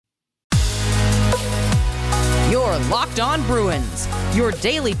Locked On Bruins, your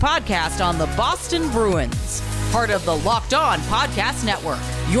daily podcast on the Boston Bruins. Part of the Locked On Podcast Network,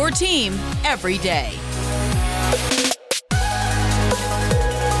 your team every day.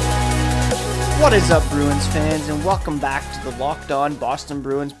 What is up, Bruins fans, and welcome back to the Locked On Boston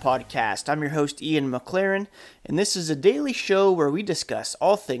Bruins podcast. I'm your host, Ian McLaren, and this is a daily show where we discuss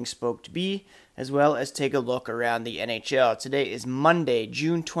all things Spoke to Be, as well as take a look around the NHL. Today is Monday,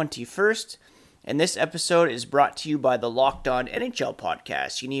 June 21st, and this episode is brought to you by the Locked On NHL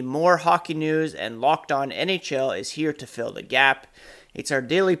podcast. You need more hockey news, and Locked On NHL is here to fill the gap. It's our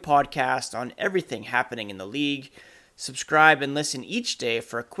daily podcast on everything happening in the league. Subscribe and listen each day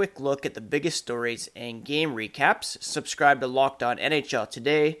for a quick look at the biggest stories and game recaps. Subscribe to Locked On NHL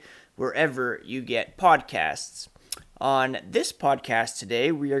today, wherever you get podcasts. On this podcast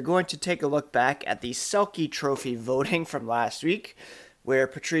today, we are going to take a look back at the Selke Trophy voting from last week, where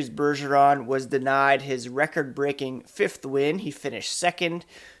Patrice Bergeron was denied his record-breaking fifth win. He finished second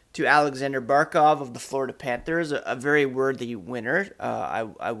to Alexander Barkov of the Florida Panthers, a very worthy winner.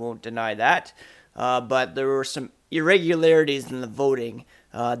 I won't deny that. But there were some irregularities in the voting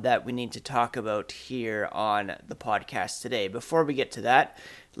that we need to talk about here on the podcast today. Before we get to that,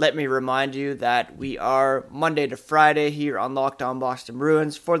 let me remind you that we are Monday to Friday here on Locked On Boston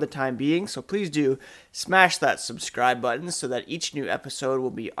Bruins for the time being, so please do smash that subscribe button so that each new episode will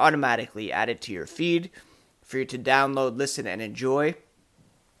be automatically added to your feed for you to download, listen, and enjoy.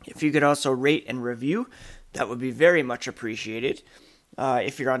 If you could also rate and review, that would be very much appreciated.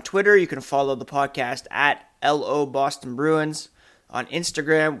 If you're on Twitter, you can follow the podcast at LO Boston Bruins. On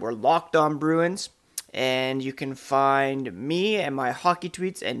Instagram, we're Locked On Bruins. And you can find me and my hockey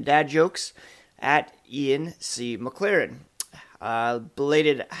tweets and dad jokes at Ian C. McLaren.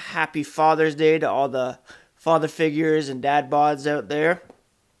 Belated happy Father's Day to all the father figures and dad bods out there.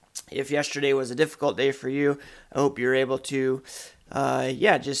 If yesterday was a difficult day for you, I hope you're able to,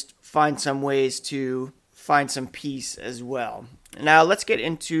 just find some ways to find some peace as well. Now, let's get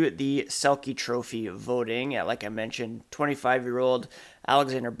into the Selke Trophy voting. Like I mentioned, 25-year-old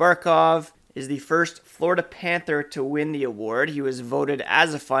Alexander Barkov is the first Florida Panther to win the award. He was voted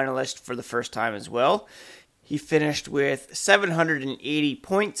as a finalist for the first time as well. He finished with 780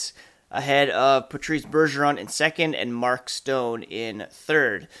 points ahead of Patrice Bergeron in second and Mark Stone in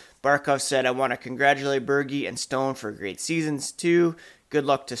third. Barkov said, "I want to congratulate Bergie and Stone for great seasons too. Good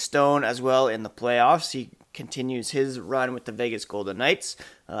luck to Stone as well in the playoffs." He continues his run with the Vegas Golden Knights.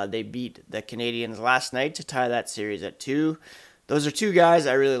 They beat the Canadiens last night to tie that series at 2. Those are two guys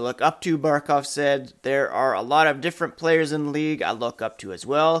I really look up to, Barkov said. There are a lot of different players in the league I look up to as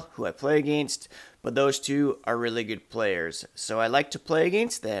well, who I play against, but those two are really good players. So I like to play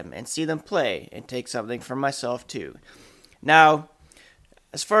against them and see them play and take something from myself too. Now,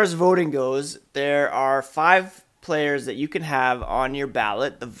 as far as voting goes, there are 5 players that you can have on your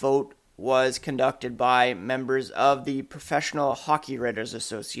ballot. The vote was conducted by members of the Professional Hockey Writers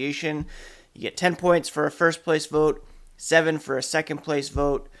Association. You get 10 points for a first place vote, 7 for a second place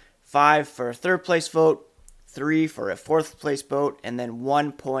vote, 5 for a third place vote, 3 for a fourth place vote, and then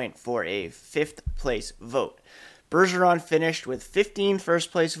 1 point for a fifth place vote. Bergeron finished with 15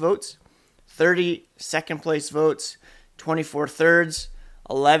 first place votes, 30 second place votes, 24 thirds,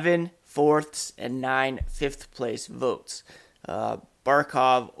 11 fourths, and 9 fifth place votes.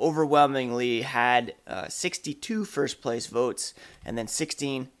 Barkov overwhelmingly had 62 first place votes, and then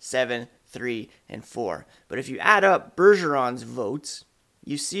 16, 7, 3, and 4. But if you add up Bergeron's votes,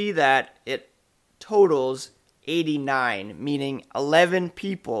 you see that it totals 89, meaning 11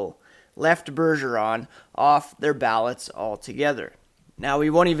 people left Bergeron off their ballots altogether. Now, we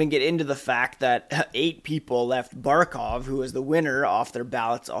won't even get into the fact that 8 people left Barkov, who was the winner, off their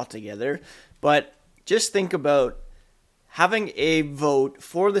ballots altogether. But just think about having a vote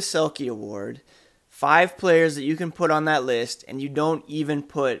for the Selke Award, 5 players that you can put on that list, and you don't even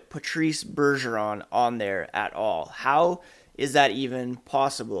put Patrice Bergeron on there at all. How is that even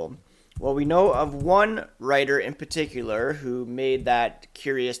possible? Well, we know of one writer in particular who made that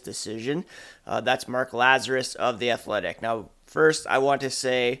curious decision. That's Mark Lazerus of The Athletic. Now, first, I want to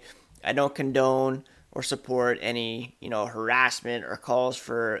say I don't condone or support any, harassment or calls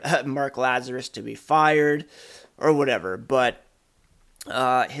for Mark Lazerus to be fired or whatever. But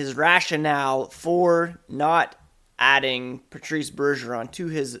his rationale for not adding Patrice Bergeron to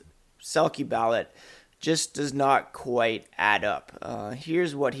his Selke ballot just does not quite add up.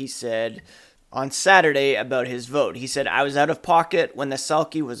 Here's what he said on Saturday about his vote. He said, "I was out of pocket when the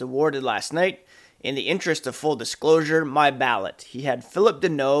Selke was awarded last night. In the interest of full disclosure, my ballot. He had Philip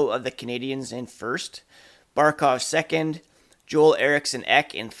Deneau of the Canadiens in first, Barkov second, Joel Eriksson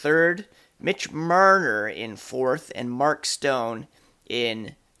Ek in third, Mitch Marner in 4th, and Mark Stone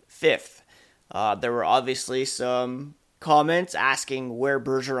in 5th. There were obviously some comments asking where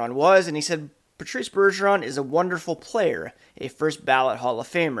Bergeron was, and he said, Patrice Bergeron is a wonderful player, a first ballot Hall of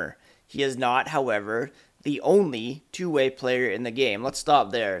Famer. He is not, however, the only two-way player in the game. Let's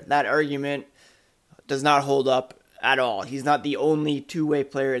stop there. That argument does not hold up at all. He's not the only two-way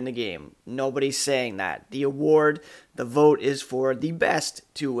player in the game. Nobody's saying that. The award, the vote is for the best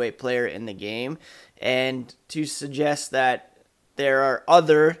two-way player in the game. And to suggest that there are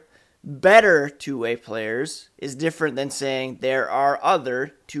other better two-way players is different than saying there are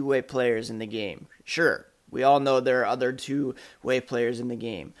other two-way players in the game. Sure, we all know there are other two-way players in the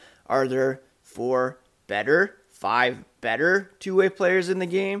game. Are there 5 better two-way players in the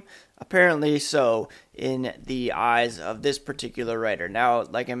game? Apparently so, in the eyes of this particular writer. Now,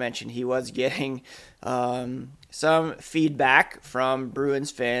 like I mentioned, he was getting some feedback from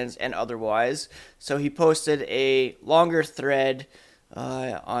Bruins fans and otherwise. So he posted a longer thread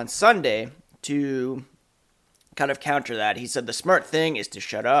on Sunday to kind of counter that. He said the smart thing is to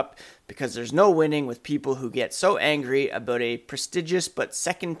shut up because there's no winning with people who get so angry about a prestigious but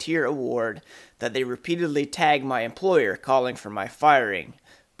second-tier award that they repeatedly tag my employer calling for my firing.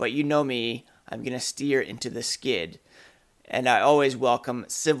 But you know me, I'm going to steer into the skid. And I always welcome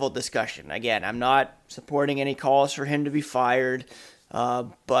civil discussion. Again, I'm not supporting any calls for him to be fired,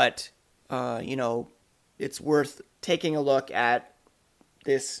 but it's worth taking a look at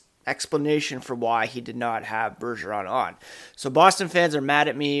this explanation for why he did not have Bergeron on. So Boston fans are mad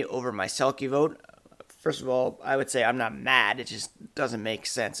at me over my Selke vote. First of all, I would say I'm not mad. It just doesn't make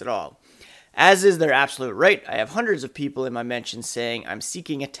sense at all. As is their absolute right. I have hundreds of people in my mentions saying I'm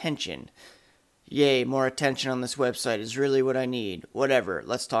seeking attention. Yay, more attention on this website is really what I need. Whatever,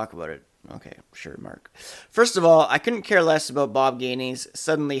 let's talk about it. Okay, sure, Mark. First of all, I couldn't care less about Bob Gainey's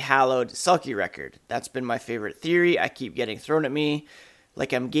suddenly hallowed Selke record. That's been my favorite theory. I keep getting thrown at me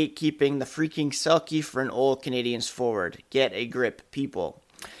like I'm gatekeeping the freaking Selke for an old Canadiens forward. Get a grip, people.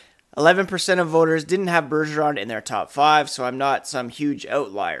 11% of voters didn't have Bergeron in their top 5, so I'm not some huge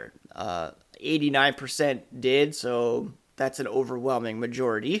outlier. 89% did, so that's an overwhelming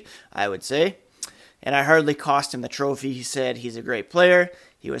majority, I would say. And I hardly cost him the trophy. He said he's a great player.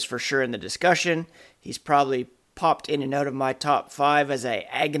 He was for sure in the discussion. He's probably popped in and out of my top 5 as I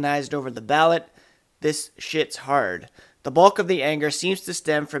agonized over the ballot. This shit's hard. The bulk of the anger seems to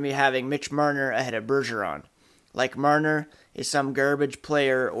stem from me having Mitch Marner ahead of Bergeron. Like Marner is some garbage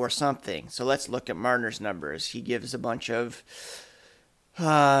player or something. So let's look at Marner's numbers. He gives a bunch of, picked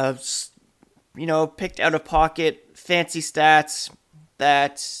out of pocket fancy stats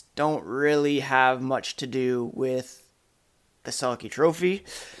that don't really have much to do with the Selke Trophy.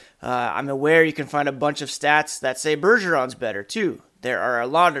 I'm aware you can find a bunch of stats that say Bergeron's better too. There are a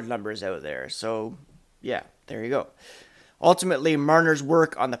lot of numbers out there. So, yeah, there you go. Ultimately, Marner's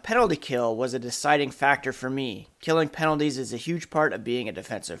work on the penalty kill was a deciding factor for me. Killing penalties is a huge part of being a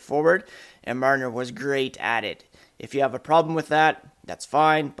defensive forward, and Marner was great at it. If you have a problem with that, that's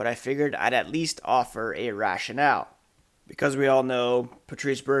fine, but I figured I'd at least offer a rationale. Because we all know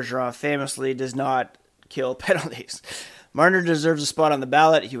Patrice Bergeron famously does not kill penalties. Marner deserves a spot on the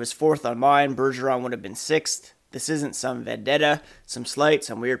ballot. He was 4th on mine. Bergeron would have been 6th. This isn't some vendetta, some slight,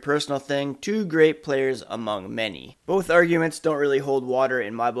 some weird personal thing. 2 great players among many. Both arguments don't really hold water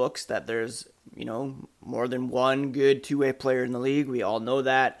in my books, that there's, more than one good two-way player in the league. We all know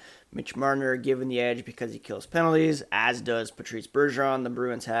that. Mitch Marner given the edge because he kills penalties, as does Patrice Bergeron. The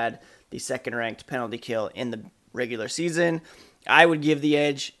Bruins had the second-ranked penalty kill in the regular season. I would give the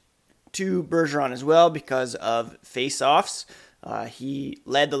edge to Bergeron as well because of face-offs. He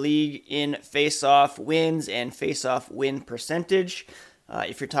led the league in face-off wins and face-off win percentage.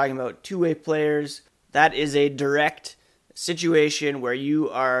 If you're talking about two-way players, that is a direct situation where you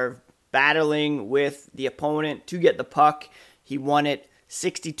are battling with the opponent to get the puck. He won it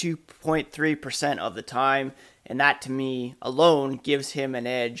 62.3% of the time, and that to me alone gives him an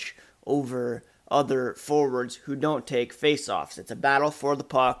edge over other forwards who don't take face-offs. It's a battle for the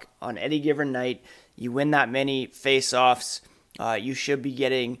puck on any given night. You win that many face-offs, you should be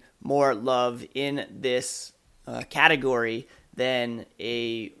getting more love in this category than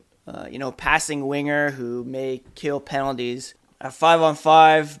a passing winger who may kill penalties. At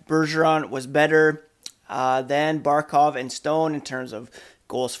 5-on-5, Bergeron was better than Barkov and Stone in terms of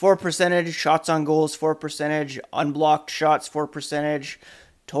goals for percentage, shots on goals for percentage, unblocked shots for percentage,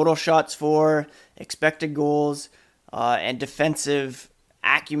 total shots for, expected goals, and defensive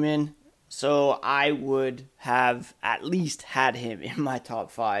acumen. So I would have at least had him in my top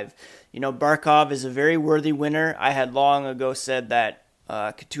 5. Barkov is a very worthy winner. I had long ago said that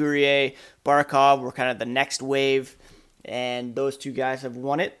Couturier, Barkov were kind of the next wave, and those two guys have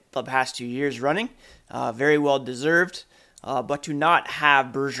won it the past 2 years running. Very well deserved. But to not have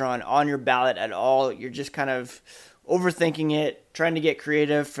Bergeron on your ballot at all, you're just kind of overthinking it, trying to get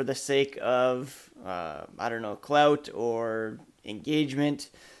creative for the sake of, clout or engagement.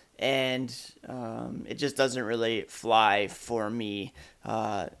 And it just doesn't really fly for me.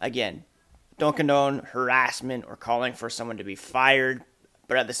 Again, don't condone harassment or calling for someone to be fired,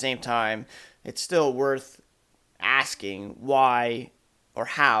 but at the same time, it's still worth asking why or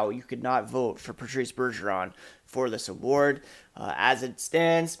how you could not vote for Patrice Bergeron for this award. As it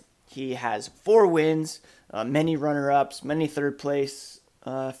stands, he has 4 wins, many runner-ups, many third-place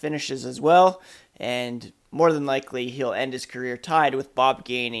finishes as well, and more than likely he'll end his career tied with Bob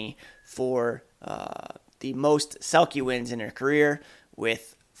Gainey for the most Selke wins in a career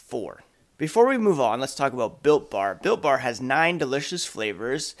with 4. Before we move on, let's talk about Built Bar. Built Bar has 9 delicious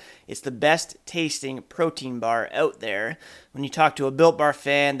flavors. It's the best tasting protein bar out there. When you talk to a Built Bar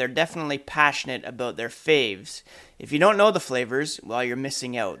fan, they're definitely passionate about their faves. If you don't know the flavors, well, you're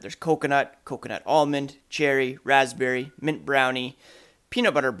missing out. There's coconut, coconut almond, cherry, raspberry, mint brownie,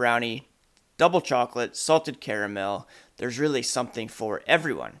 peanut butter brownie, double chocolate, salted caramel. There's really something for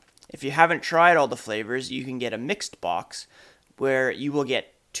everyone. If you haven't tried all the flavors, you can get a mixed box where you will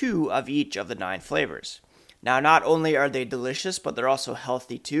get 2 of each of the 9 flavors. Now, not only are they delicious, but they're also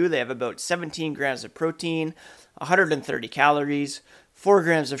healthy too. They have about 17 grams of protein, 130 calories, 4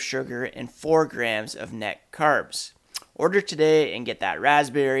 grams of sugar, and 4 grams of net carbs. Order today and get that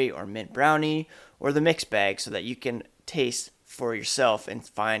raspberry or mint brownie or the mix bag so that you can taste for yourself and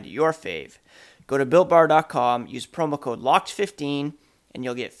find your fave. Go to BuiltBar.com, use promo code LOCKED15, and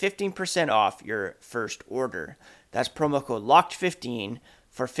you'll get 15% off your first order. That's promo code LOCKED15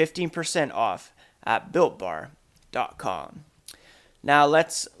 for 15% off at BuiltBar.com. Now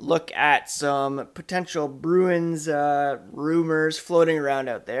let's look at some potential Bruins rumors floating around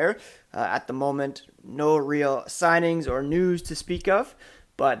out there. At the moment, no real signings or news to speak of,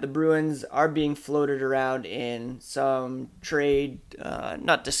 but the Bruins are being floated around in some trade,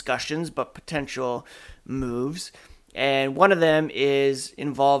 not discussions, but potential moves. And one of them is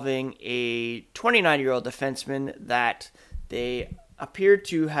involving a 29-year-old defenseman that they appear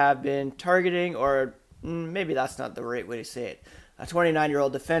to have been targeting, or maybe that's not the right way to say it. A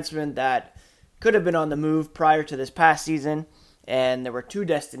 29-year-old defenseman that could have been on the move prior to this past season, and there were 2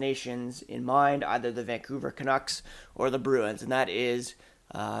 destinations in mind, either the Vancouver Canucks or the Bruins, and that is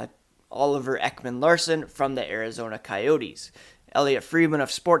Oliver Ekman-Larsson from the Arizona Coyotes. Elliot Friedman of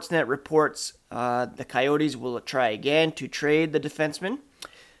Sportsnet reports the Coyotes will try again to trade the defenseman.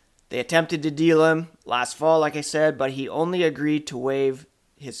 They attempted to deal him last fall, like I said, but he only agreed to waive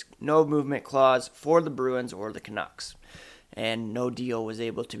his no movement clause for the Bruins or the Canucks, and no deal was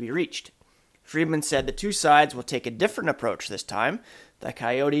able to be reached. Friedman said the 2 sides will take a different approach this time. The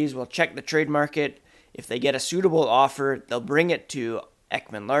Coyotes will check the trade market. If they get a suitable offer, they'll bring it to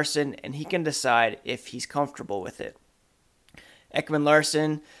Ekman-Larsson, and he can decide if he's comfortable with it.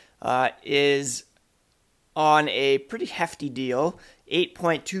 Ekman-Larsson is on a pretty hefty deal,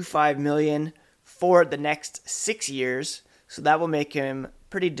 $8.25 million for the next 6 years, so that will make him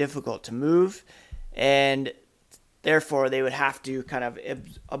pretty difficult to move, and therefore they would have to kind of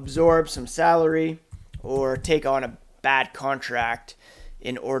absorb some salary or take on a bad contract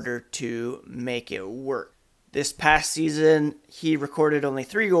in order to make it work. This past season, he recorded only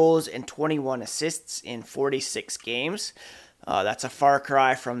 3 goals and 21 assists in 46 games. That's a far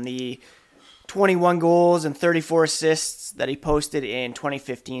cry from the 21 goals and 34 assists that he posted in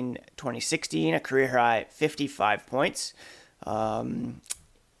 2015-2016, a career high 55 points. The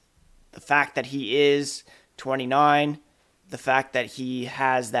fact that he is 29, the fact that he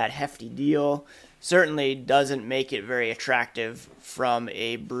has that hefty deal certainly doesn't make it very attractive from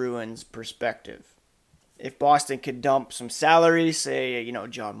a Bruins perspective. If Boston could dump some salary, say,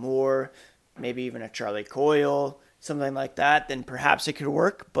 John Moore, maybe even a Charlie Coyle, something like that, then perhaps it could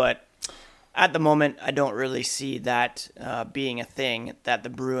work. But at the moment, I don't really see that being a thing that the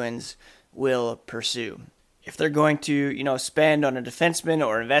Bruins will pursue. If they're going to, spend on a defenseman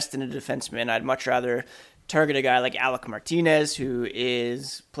or invest in a defenseman, I'd much rather target a guy like Alec Martinez, who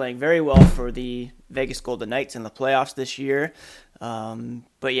is playing very well for the Vegas Golden Knights in the playoffs this year.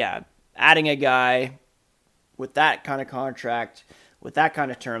 But yeah, adding a guy with that kind of contract, with that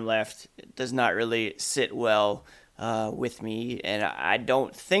kind of term left, does not really sit well with me, and I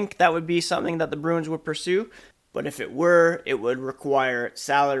don't think that would be something that the Bruins would pursue. But if it were, it would require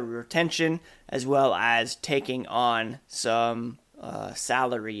salary retention as well as taking on some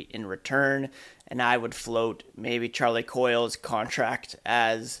salary in return, and I would float maybe Charlie Coyle's contract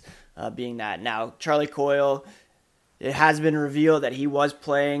as being that. Now, Charlie Coyle, it has been revealed that he was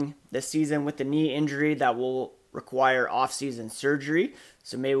playing this season with a knee injury that will require off-season surgery,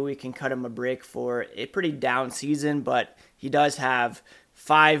 so maybe we can cut him a break for a pretty down season, but he does have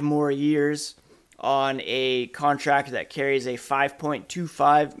 5 more years on a contract that carries a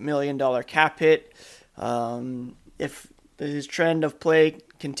 $5.25 million cap hit. If his trend of play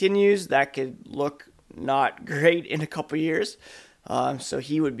continues, that could look not great in a couple years. So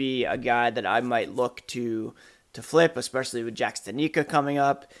he would be a guy that I might look to flip, especially with Jack Stanika coming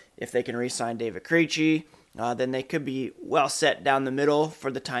up. If they can re-sign David Krejci, then they could be well set down the middle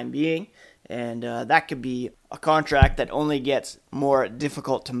for the time being. And that could be a contract that only gets more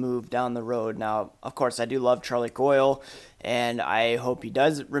difficult to move down the road. Now, of course, I do love Charlie Coyle, and I hope he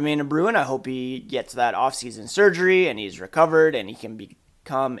does remain a Bruin. I hope he gets that offseason surgery and he's recovered and he can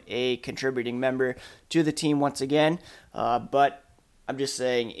become a contributing member to the team once again. But I'm just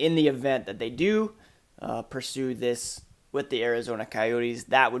saying, in the event that they do pursue this with the Arizona Coyotes,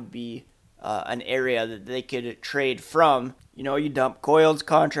 that would be an area that they could trade from. You dump Coyle's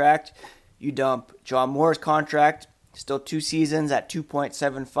contract, you dump John Moore's contract, still 2 seasons at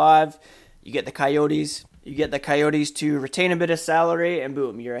 $2.75. You get the Coyotes to retain a bit of salary, and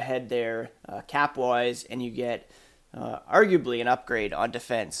boom, you're ahead there cap-wise, and you get arguably an upgrade on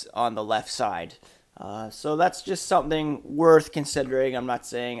defense on the left side. So that's just something worth considering. I'm not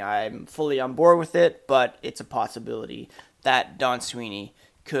saying I'm fully on board with it, but it's a possibility that Don Sweeney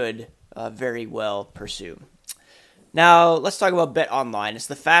could very well pursue. Now, let's talk about BetOnline. It's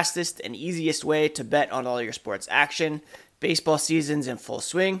the fastest and easiest way to bet on all your sports action. Baseball season's in full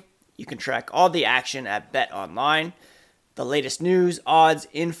swing. You can track all the action at BetOnline. The latest news, odds,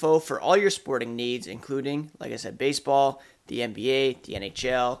 info for all your sporting needs, including, like I said, baseball, the NBA, the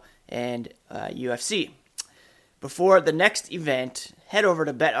NHL, and UFC. Before the next event, head over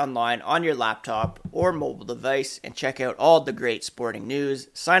to BetOnline on your laptop or mobile device and check out all the great sporting news,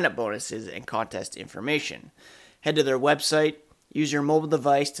 sign-up bonuses, and contest information. Head to their website, use your mobile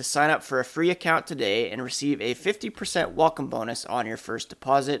device to sign up for a free account today and receive a 50% welcome bonus on your first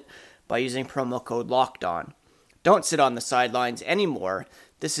deposit by using promo code LOCKEDON. Don't sit on the sidelines anymore.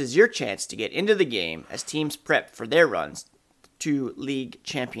 This is your chance to get into the game as teams prep for their runs to league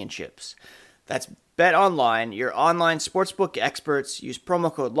championships. That's BetOnline, your online sportsbook experts. Use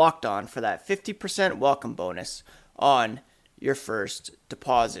promo code LOCKEDON for that 50% welcome bonus on your first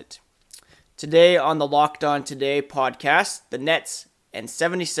deposit. Today on the Locked On Today podcast, the Nets and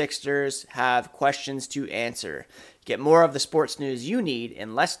 76ers have questions to answer. Get more of the sports news you need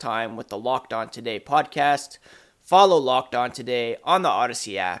in less time with the Locked On Today podcast. Follow Locked On Today on the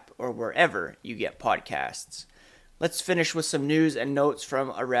Odyssey app or wherever you get podcasts. Let's finish with some news and notes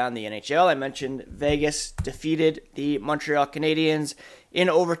from around the NHL. I mentioned Vegas defeated the Montreal Canadiens in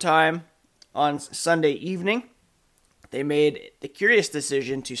overtime on Sunday evening. They made the curious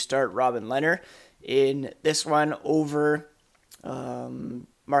decision to start Robin Lehner in this one over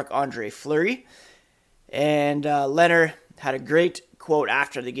Marc-Andre Fleury. And Lehner had a great quote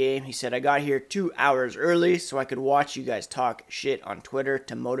after the game. He said, "I got here 2 hours early so I could watch you guys talk shit on Twitter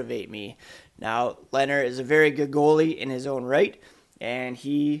to motivate me." Now, Lehner is a very good goalie in his own right, and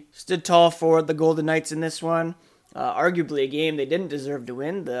he stood tall for the Golden Knights in this one. Arguably a game they didn't deserve to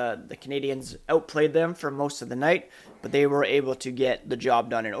win. The Canadiens outplayed them for most of the night, but they were able to get the job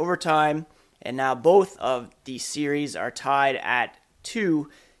done in overtime. And now both of these series are tied at 2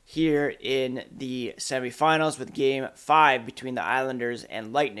 here in the semifinals, with Game 5 between the Islanders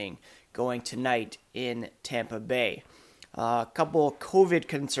and Lightning going tonight in Tampa Bay. A couple COVID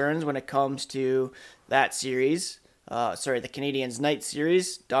concerns when it comes to that series. The Canadiens night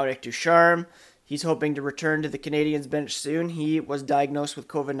series. Dominic Ducharme, he's hoping to return to the Canadiens bench soon. He was diagnosed with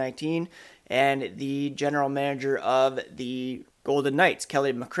COVID-19. And the general manager of the Golden Knights,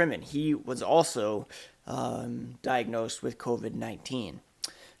 Kelly McCrimmon, he was also diagnosed with COVID-19.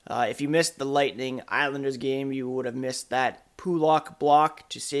 If you missed the Lightning Islanders game, you would have missed that Pulock block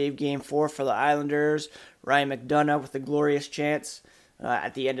to save Game 4 for the Islanders. Ryan McDonagh with a glorious chance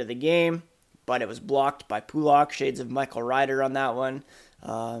at the end of the game, but it was blocked by Pulock. Shades of Michael Ryder on that one.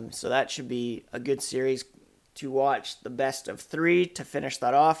 So that should be a good series to watch, the best of 3 to finish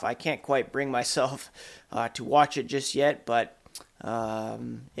that off. I can't quite bring myself to watch it just yet, but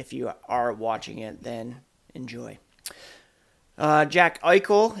if you are watching it, then enjoy. Jack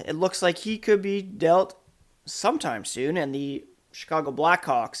Eichel, it looks like he could be dealt sometime soon, and the Chicago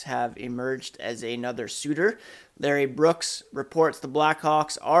Blackhawks have emerged as another suitor. Larry Brooks reports the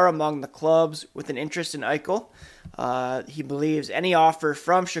Blackhawks are among the clubs with an interest in Eichel. He believes any offer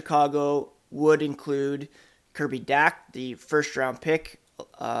from Chicago would include Kirby Dach, the first-round pick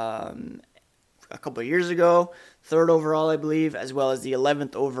a couple of years ago, 3rd overall, I believe, as well as the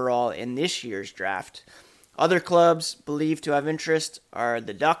 11th overall in this year's draft. Other clubs believed to have interest are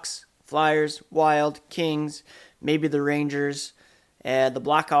the Ducks, Flyers, Wild, Kings, maybe the Rangers. The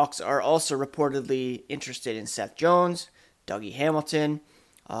Blackhawks are also reportedly interested in Seth Jones, Dougie Hamilton.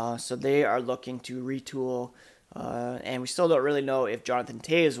 So they are looking to retool. And we still don't really know if Jonathan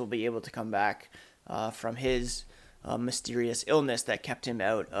Toews will be able to come back from his mysterious illness that kept him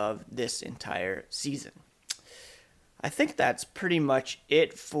out of this entire season. I think that's pretty much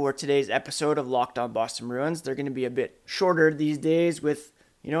it for today's episode of Locked On Boston Bruins. They're going to be a bit shorter these days with,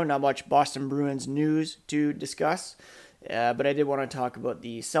 not much Boston Bruins news to discuss. But I did want to talk about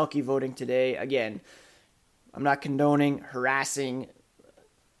the Selke voting today. Again, I'm not condoning harassing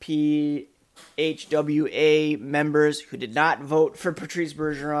PHWA members who did not vote for Patrice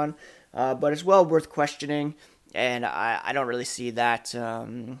Bergeron, but it's well worth questioning, and I don't really see that,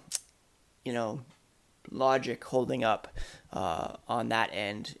 logic holding up on that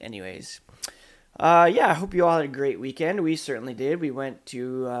end anyways. I hope you all had a great weekend. We certainly did. We went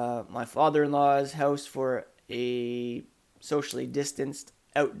to my father-in-law's house for a socially distanced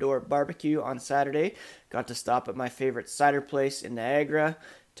outdoor barbecue on Saturday. Got to stop at my favorite cider place in Niagara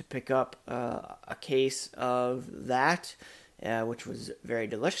to pick up a case of that, which was very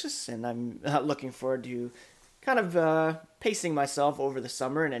delicious, and I'm looking forward to kind of pacing myself over the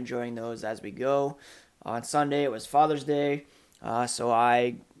summer and enjoying those as we go. On Sunday, it was Father's Day, so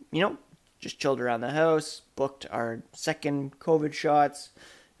I, just chilled around the house, booked our second COVID shots,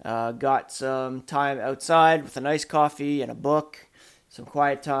 got some time outside with a nice coffee and a book, some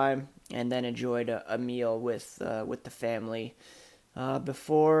quiet time, and then enjoyed a meal with the family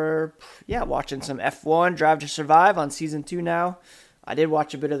before watching some F1 Drive to Survive on Season 2 now. I did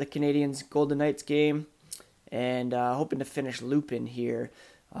watch a bit of the Canadiens Golden Knights game, and hoping to finish Lupin here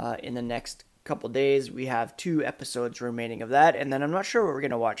in the next couple days. We have 2 episodes remaining of that, and then I'm not sure what we're going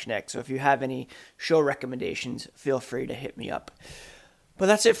to watch next, so if you have any show recommendations, feel free to hit me up. But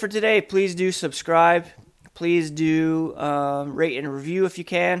that's it for today. Please do subscribe. Please do rate and review if you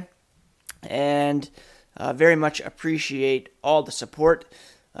can, and very much appreciate all the support.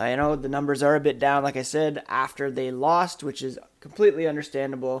 I know the numbers are a bit down, like I said, after they lost, which is completely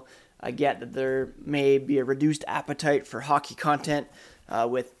understandable. I get that there may be a reduced appetite for hockey content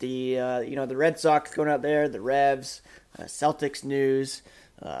with the the Red Sox going out there, the Revs, Celtics news,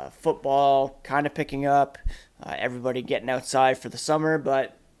 football kind of picking up, everybody getting outside for the summer.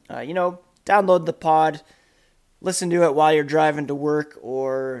 But download the pod, listen to it while you're driving to work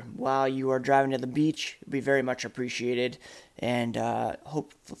or while you are driving to the beach. It'd be very much appreciated, and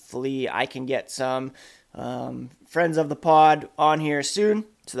hopefully I can get some friends of the pod on here soon,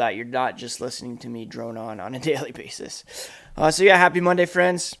 so that you're not just listening to me drone on a daily basis. Happy Monday,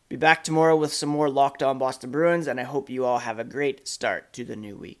 friends. Be back tomorrow with some more Locked On Boston Bruins, and I hope you all have a great start to the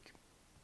new week.